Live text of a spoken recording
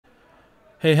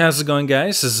Hey, how's it going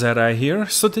guys? It's ZDEyE here.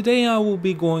 So today I will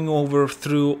be going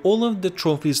through all of the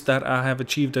trophies that I have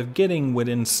achieved of getting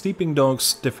within Sleeping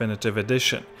Dogs Definitive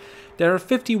Edition. There are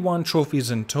 51 trophies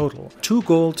in total, 2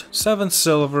 gold, 7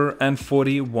 silver and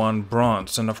 41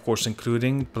 bronze, and of course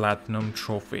including platinum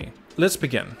trophy. Let's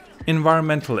begin.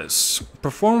 Environmentalists.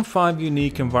 Perform 5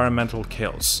 unique environmental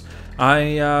kills.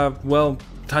 I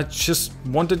just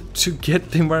wanted to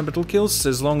get the environmental kills.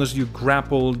 As long as you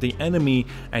grapple the enemy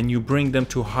and you bring them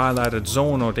to a highlighted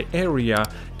zone or the area,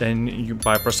 then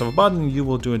by press of a button you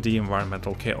will do the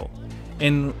environmental kill.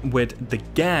 In with the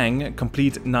gang,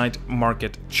 complete night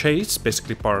market chase,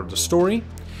 basically part of the story.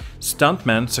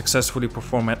 Stuntmen successfully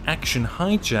perform an action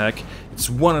hijack. It's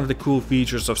one of the cool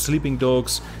features of Sleeping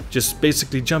Dogs, just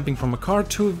basically jumping from a car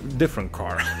to a different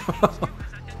car.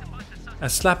 A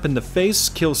slap in the face,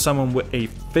 kill someone with a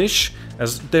fish,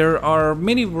 as there are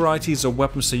many varieties of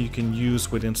weapons that you can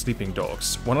use within Sleeping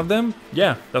Dogs. One of them?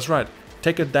 Yeah, that's right.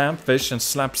 Take a damn fish and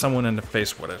slap someone in the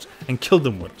face with it, and kill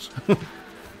them with it.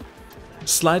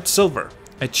 Slide silver.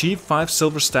 Achieve 5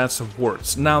 silver stats of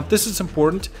words. Now this is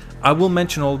important. I will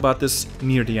mention all about this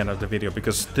near the end of the video,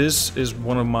 because this is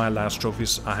one of my last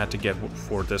trophies I had to get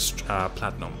for this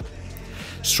platinum.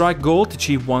 Strike gold,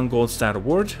 achieve 1 gold stat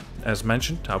award. As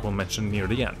mentioned, I will mention near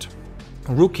the end.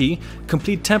 Rookie,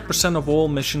 complete 10% of all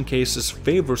mission cases,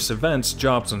 favors, events,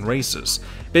 jobs and races.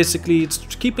 Basically, it's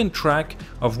keeping track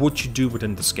of what you do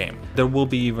within this game. There will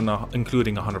be even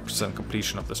including 100%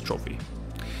 completion of this trophy.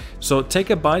 So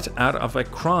take a bite out of a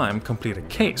crime, complete a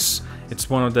case. It's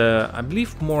one of the, I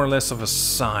believe, more or less of a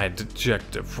side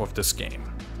objective of this game.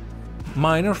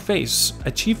 Minor face,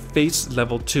 achieve face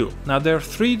level 2. Now there are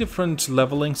 3 different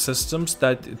leveling systems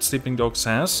that Sleeping Dogs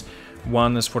has.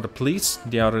 One is for the police,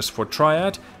 the other is for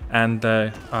triad, and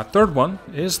the third one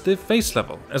is the face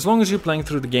level. As long as you're playing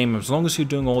through the game, as long as you're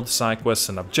doing all the side quests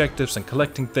and objectives and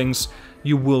collecting things,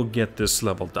 you will get this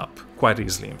leveled up, quite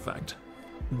easily in fact.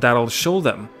 That'll show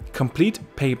them. Complete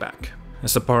payback.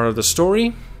 As a part of the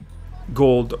story,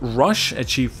 Gold Rush,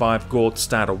 achieve 5 gold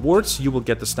stat awards. You will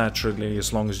get this naturally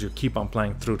as long as you keep on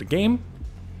playing through the game.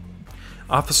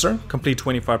 Officer, complete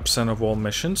 25% of all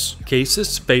missions,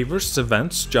 cases, favors,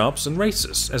 events, jobs and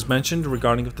races. As mentioned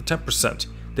regarding the 10%,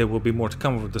 there will be more to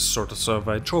come with this sort of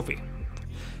a trophy.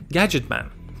 Gadget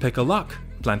Man, pick a lock,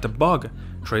 plant a bug,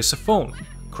 trace a phone,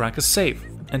 crack a safe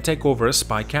and take over a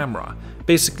spy camera.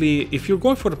 Basically, if you're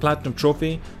going for the platinum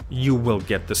trophy, you will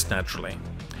get this naturally.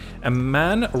 A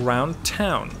man around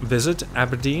town. Visit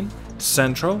Aberdeen,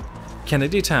 Central,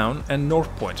 Kennedy Town and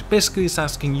North Point. Basically it's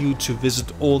asking you to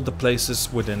visit all the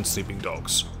places within Sleeping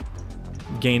Dogs.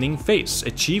 Gaining face.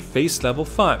 Achieve face level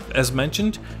 5. As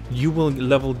mentioned, you will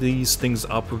level these things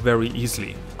up very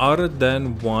easily, other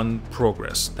than one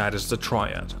progress, that is the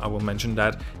triad. I will mention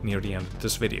that near the end of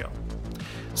this video.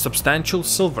 Substantial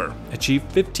silver. Achieve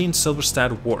 15 silver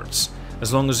stat awards.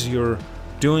 As long as you're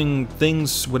doing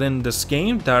things within this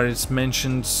game that is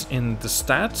mentioned in the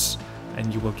stats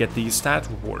and you will get these stat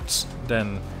rewards,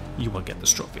 then you will get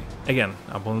this trophy. Again,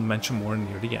 I will mention more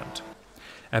near the end.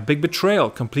 A big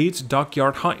betrayal, complete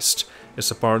dockyard heist,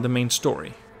 is a part of the main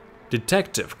story.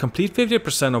 Detective, complete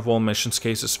 50% of all missions,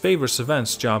 cases, favors,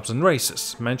 events, jobs and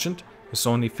races. Mentioned, is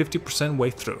only 50%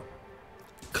 way through.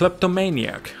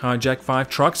 Kleptomaniac, hijack 5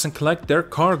 trucks and collect their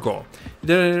cargo.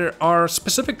 There are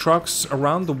specific trucks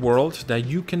around the world that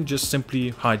you can just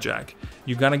simply hijack.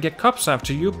 You gotta get cops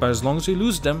after you, but as long as you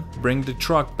lose them, bring the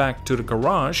truck back to the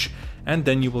garage and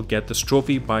then you will get this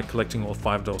trophy by collecting all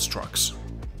 5 of those trucks.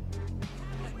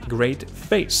 Great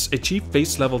face, achieve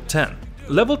face level 10.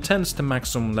 Level 10 is the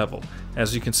maximum level.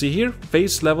 As you can see here,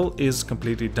 face level is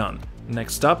completely done.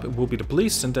 Next up will be the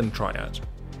police and then triad.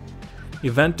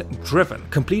 Event driven.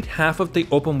 Complete half of the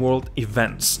open world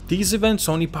events. These events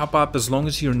only pop up as long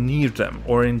as you're near them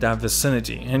or in that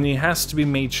vicinity, and it has to be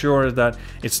made sure that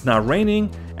it's not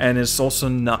raining and it's also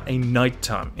not a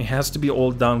nighttime. It has to be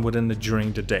all done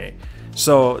during the day.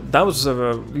 So that was a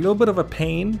little bit of a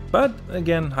pain, but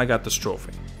again, I got this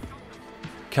trophy.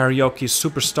 Karaoke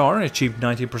Superstar, achieved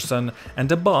 90%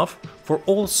 and above for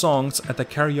all songs at the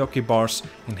karaoke bars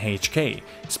in HK.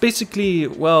 It's basically,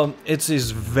 well, it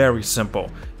is very simple.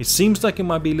 It seems like it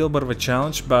might be a little bit of a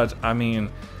challenge, but I mean,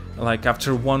 like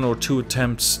after 1 or 2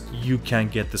 attempts, you can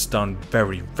get this done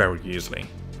very easily.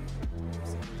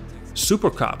 Super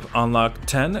Cop, unlock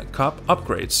 10 cop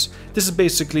upgrades. This is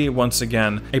basically, once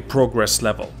again, a progress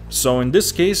level. So in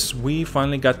this case, we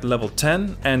finally got level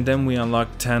 10 and then we unlock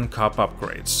 10 cop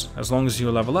upgrades. As long as you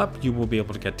level up, you will be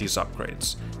able to get these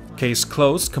upgrades. Case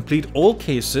closed, complete all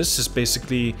cases is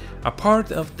basically a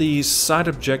part of the side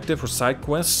objective or side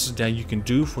quests that you can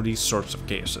do for these sorts of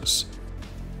cases.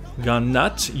 Gun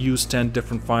Nut, use 10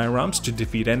 different firearms to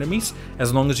defeat enemies.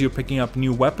 As long as you're picking up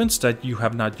new weapons that you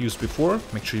have not used before,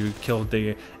 make sure you kill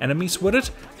the enemies with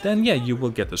it, then yeah, you will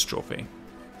get this trophy.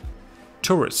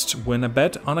 Tourist, win a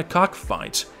bet on a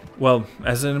cockfight. Well,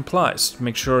 as it implies,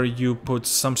 make sure you put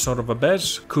some sort of a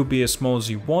bet, could be as small as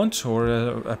you want or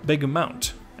a big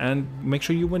amount, and make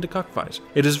sure you win the cockfight.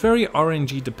 It is very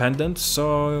RNG dependent,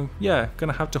 so yeah,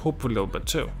 gonna have to hope for a little bit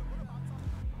too.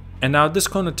 And now this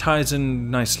kind of ties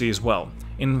in nicely as well.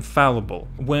 Infallible,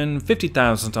 win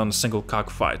 50,000 on a single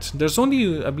cockfight. There's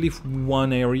only, I believe,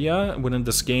 one area within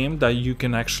this game that you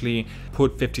can actually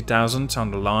put 50,000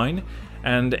 on the line.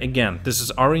 And again, this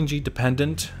is RNG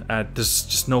dependent, there's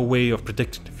just no way of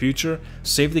predicting the future.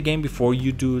 Save the game before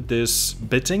you do this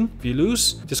bidding. If you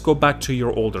lose, just go back to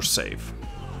your older save.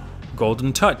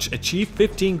 Golden Touch, achieve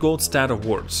 15 gold stat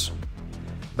awards.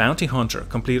 Bounty Hunter,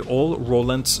 complete all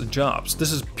Roland's jobs.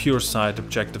 This is pure side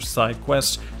objective side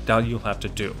quests that you'll have to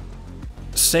do.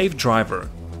 Safe Driver,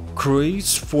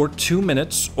 cruise for 2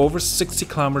 minutes over 60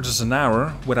 kilometers an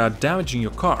hour without damaging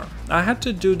your car. I had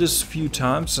to do this a few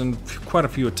times and quite a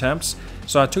few attempts,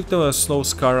 so I took the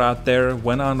slowest car out there,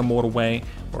 went on the motorway,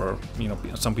 or you know,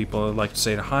 some people like to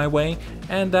say the highway,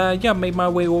 and yeah, made my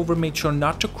way over, made sure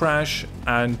not to crash,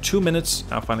 and in 2 minutes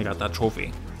I finally got that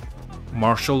trophy.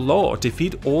 Martial Law,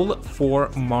 defeat all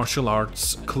 4 martial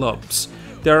arts clubs.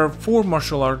 There are 4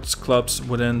 martial arts clubs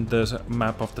within the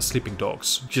map of the Sleeping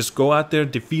Dogs. Just go out there,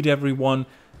 defeat everyone,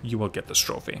 you will get this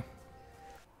trophy.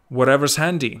 Whatever's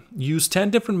handy, use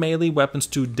 10 different melee weapons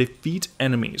to defeat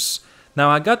enemies. Now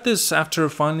I got this after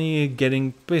finally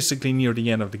getting basically near the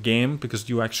end of the game, because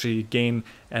you actually gain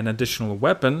an additional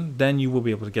weapon, then you will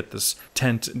be able to get this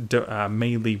 10th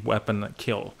melee weapon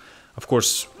kill. Of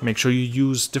course, make sure you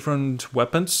use different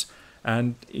weapons,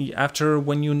 and after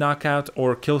when you knock out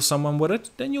or kill someone with it,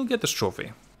 then you'll get this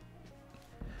trophy.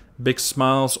 Big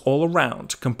Smiles all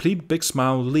around, complete Big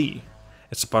Smile Lee.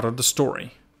 It's a part of the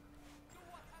story.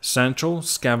 Central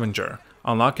Scavenger,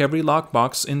 unlock every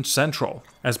lockbox in Central.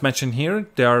 As mentioned here,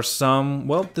 there are some,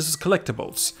 well, this is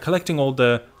collectibles. Collecting all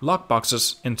the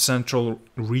lockboxes in Central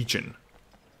region.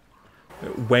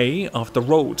 Way of the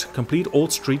Road, complete all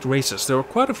street races. There are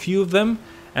quite a few of them,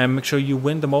 and make sure you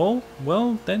win them all.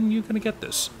 Well, then you're gonna get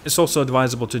this. It's also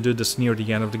advisable to do this near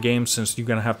the end of the game, since you're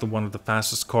gonna have one of the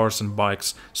fastest cars and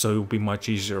bikes, so it will be much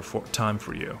easier for time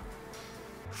for you.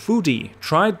 Foodie,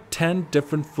 try 10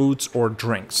 different foods or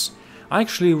drinks. I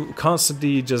actually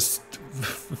constantly just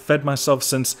fed myself,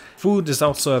 since food is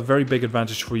also a very big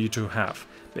advantage for you to have.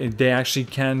 They actually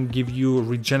can give you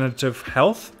regenerative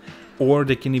health, or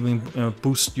they can even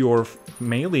boost your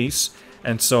melees,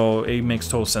 and so it makes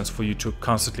total sense for you to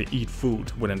constantly eat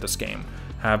food within this game.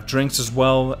 Have drinks as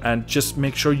well, and just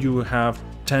make sure you have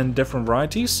 10 different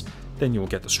varieties, then you will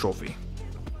get this trophy.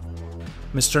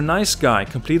 Mr. Nice Guy,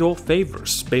 complete all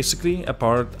favors. Basically a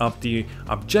part of the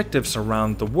objectives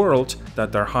around the world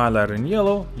that are highlighted in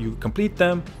yellow. You complete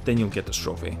them, then you'll get this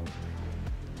trophy.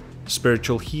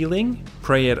 Spiritual Healing,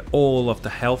 pray at all of the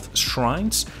health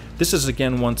shrines. This is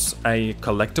again once a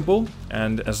collectible,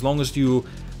 and as long as you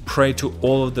pray to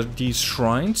all of these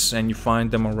shrines and you find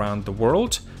them around the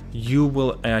world, you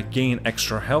will gain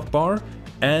extra health bar,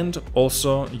 and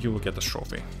also you will get this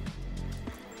trophy.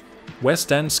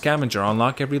 West End Scavenger,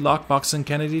 unlock every lockbox in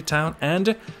Kennedy Town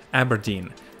and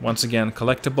Aberdeen. Once again,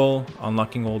 collectible,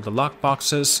 unlocking all the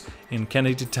lockboxes in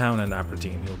Kennedy Town and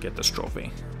Aberdeen, you'll get this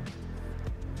trophy.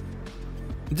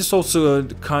 This also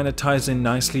kind of ties in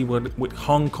nicely with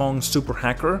Hong Kong Super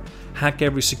Hacker. Hack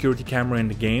every security camera in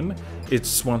the game.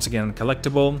 It's once again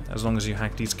collectible. As long as you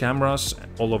hack these cameras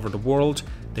all over the world,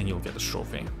 then you'll get this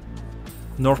trophy.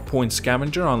 North Point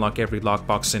Scavenger, unlock every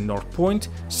lockbox in North Point.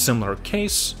 Similar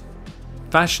case.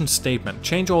 Fashion Statement,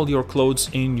 change all your clothes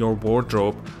in your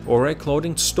wardrobe or a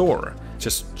clothing store.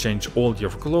 Just change all your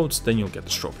clothes, then you'll get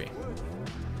this trophy.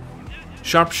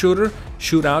 Sharpshooter,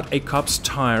 shoot out a cop's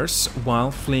tires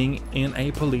while fleeing in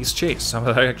a police chase. I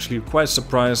was actually quite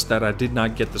surprised that I did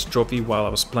not get this trophy while I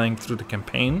was playing through the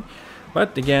campaign.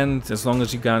 But again, as long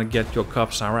as you gotta get your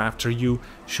cops are after you,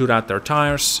 shoot out their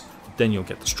tires, then you'll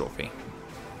get this trophy.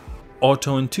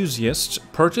 Auto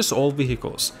Enthusiast, purchase all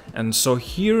vehicles. And so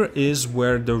here is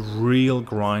where the real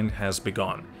grind has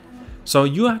begun. So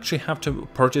you actually have to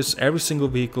purchase every single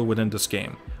vehicle within this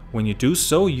game. When you do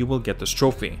so, you will get this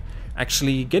trophy.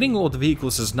 Actually, getting all the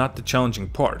vehicles is not the challenging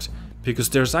part, because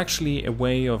there's actually a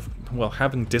way of, well,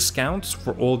 having discounts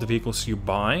for all the vehicles you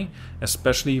buy,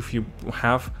 especially if you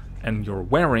have and you're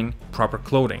wearing proper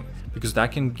clothing, because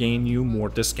that can gain you more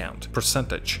discount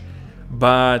percentage.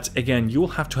 But again, you will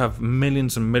have to have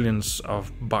millions and millions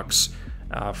of bucks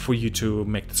for you to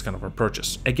make this kind of a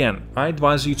purchase. Again, I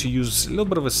advise you to use a little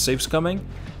bit of a save scumming.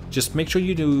 Just make sure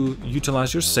you do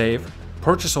utilize your save,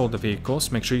 purchase all the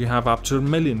vehicles, make sure you have up to a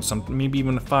million, maybe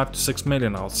even 5 to 6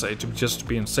 million, I'll say, just to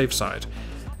be on the safe side.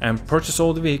 And purchase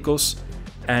all the vehicles,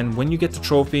 and when you get the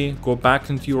trophy, go back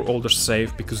into your older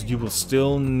save, because you will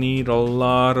still need a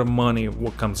lot of money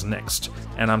what comes next.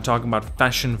 And I'm talking about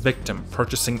Fashion Victim,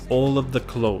 purchasing all of the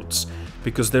clothes,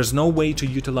 because there's no way to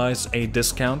utilize a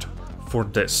discount for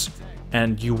this.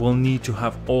 And you will need to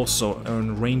have also a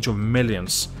range of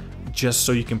millions just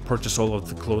so you can purchase all of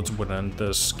the clothes within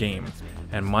this game.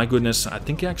 And my goodness, I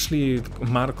think actually the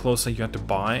amount of clothes that you have to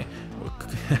buy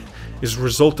is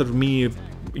resulted in me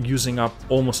using up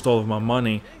almost all of my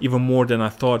money, even more than I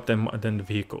thought than the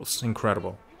vehicles.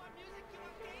 Incredible.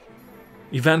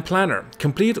 Event Planner.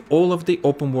 Complete all of the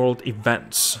open world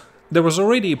events. There was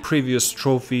already a previous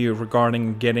trophy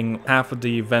regarding getting half of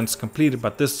the events completed,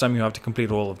 but this time you have to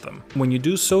complete all of them. When you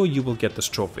do so, you will get this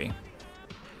trophy.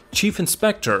 Chief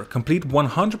Inspector. Complete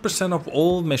 100% of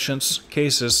all missions,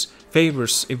 cases,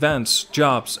 favors, events,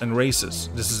 jobs, and races.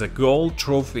 This is a gold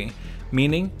trophy,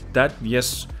 meaning that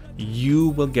yes, you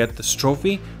will get this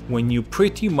trophy when you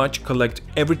pretty much collect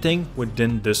everything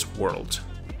within this world.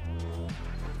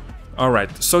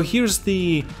 Alright, so here's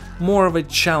the more of a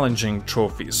challenging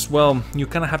trophies. Well, you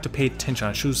kind of have to pay attention.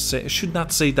 I should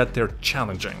not say that they're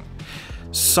challenging.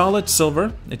 Solid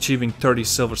Silver, achieving 30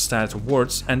 silver stats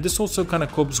awards, and this also kind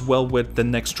of copes well with the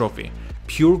next trophy.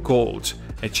 Pure Gold,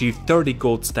 achieve 30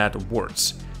 gold stat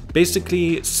awards.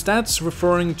 Basically, stats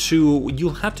referring to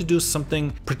you'll have to do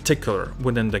something particular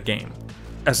within the game.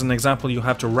 As an example, you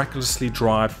have to recklessly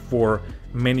drive for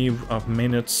many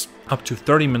minutes, up to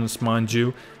 30 minutes mind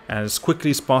you, as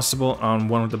quickly as possible on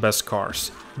one of the best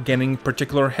cars, getting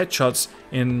particular headshots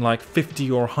in like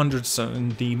 50 or hundreds in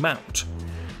the amount.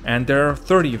 And there are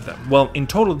 30 of them. Well, in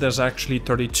total there's actually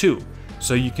 32,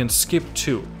 so you can skip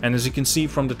 2. And as you can see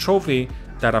from the trophy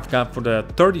that I've got for the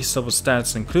 30 silver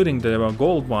stats, including the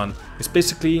gold one, it's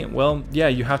basically, well, yeah,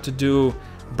 you have to do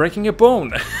breaking a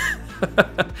bone.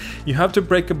 You have to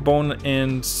break a bone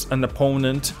in an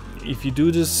opponent. If you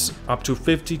do this up to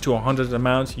 50 to 100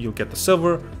 amount, you'll get the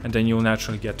silver, and then you'll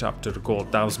naturally get up to the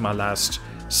gold. That was my last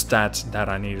stat that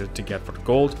I needed to get for the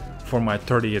gold, for my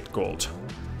 30th gold.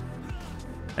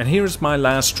 And here's my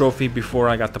last trophy before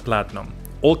I got the platinum.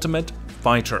 Ultimate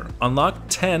Fighter. Unlock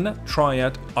 10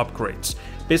 Triad upgrades.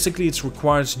 Basically, it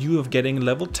requires you of getting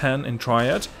level 10 in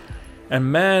Triad.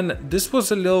 And man, this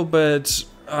was a little bit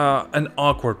an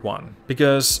awkward one,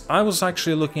 because I was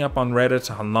actually looking up on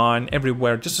Reddit, online,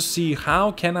 everywhere, just to see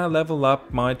how can I level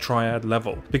up my Triad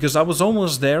level. Because I was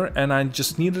almost there and I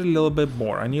just needed a little bit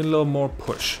more. I need a little more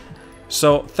push.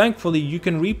 So thankfully, you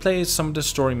can replay some of the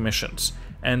story missions.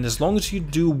 And as long as you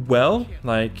do well,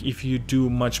 like if you do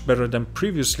much better than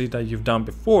previously that you've done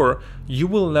before, you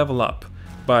will level up.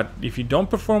 But if you don't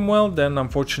perform well, then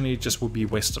unfortunately it just will be a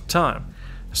waste of time.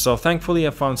 So thankfully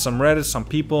I found some Reddit, some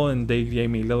people, and they gave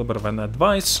me a little bit of an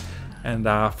advice, and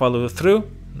I followed through,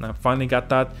 and I finally got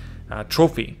that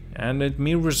trophy. And it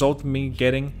resulted in me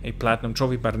getting a platinum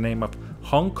trophy by the name of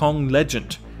Hong Kong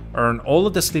Legend. Earn all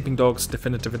of the Sleeping Dogs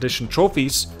Definitive Edition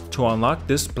trophies to unlock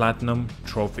this platinum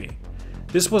trophy.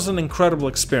 This was an incredible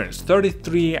experience,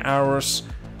 33 hours,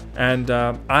 and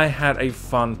I had a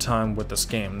fun time with this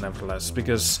game nevertheless,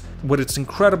 because with its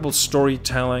incredible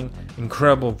storytelling,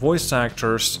 incredible voice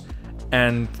actors,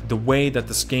 and the way that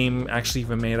this game actually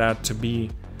even made out to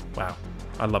be, wow,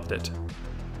 I loved it.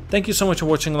 Thank you so much for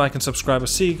watching, like and subscribe. I'll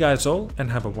see you guys all,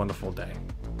 and have a wonderful day.